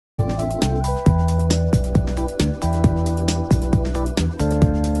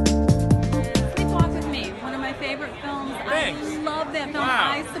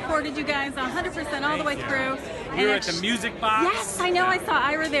supported you guys 100% all the way through. We were at the Music Box. Yes, I know. I saw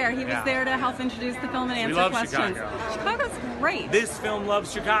Ira there. He was there to help introduce the film and answer love questions. Chicago. Chicago's great. This film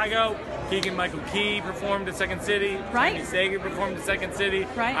loves Chicago. Keegan-Michael Key performed at Second City. Right. Andy Sager performed at Second City.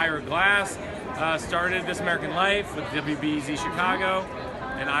 Right. Ira Glass started This American Life with WBEZ Chicago.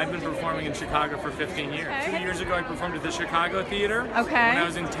 And I've been performing in Chicago for 15 years. Okay. 2 years ago, I performed at the Chicago Theater. Okay. When I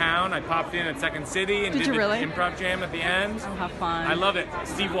was in town, I popped in at Second City and Did did you the really? improv jam at the end. Oh, how fun. I love it.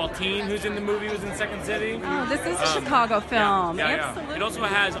 Steve Waltine, who's in the movie, was in Second City. Oh, this is a Chicago film. Yeah. Absolutely. It also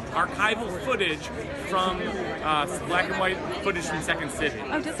has archival footage from black and white footage from Second City.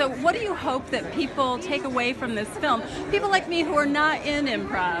 Oh, so what do you hope that people take away from this film? People like me who are not in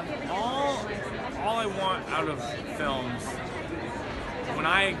improv. All I want out of films, when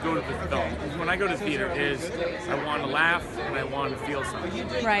I go to the film, when I go to theater, is I want to laugh and I want to feel something.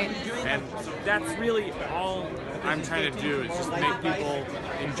 Right. And so that's really all I'm trying to do, is just make people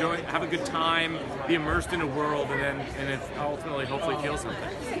enjoy, have a good time, be immersed in a world, and ultimately, hopefully, feel something.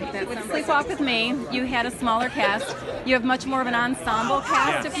 With Sleepwalk with Me, you had a smaller cast. You have much more of an ensemble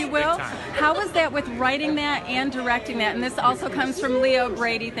cast, Yes, if you will. big time. How was that with writing that and directing that? And this also comes from Leo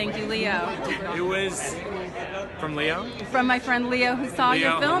Brady. Thank you, Leo. It was from Leo. From my friend Leo, who saw your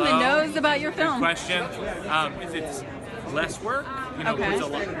Leo, film and hello. knows about your film. Question. It's less work. You know, Okay.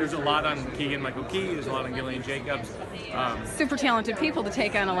 there's a lot on Keegan-Michael Key. There's a lot on Gillian Jacobs. Super talented people to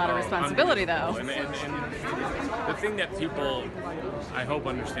take on a lot of responsibility, though. And the thing that people, I hope,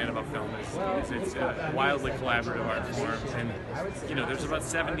 understand about film is it's a wildly collaborative art form. And, you know, there's about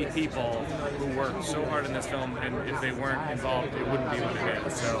 70 people who worked so hard in this film, and if they weren't involved, it wouldn't be what it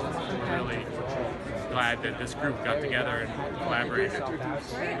is. So I'm really glad that this group got together and collaborated.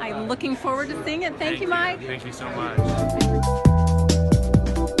 I'm looking forward to seeing it. Thank you, Mike. Thank you so much.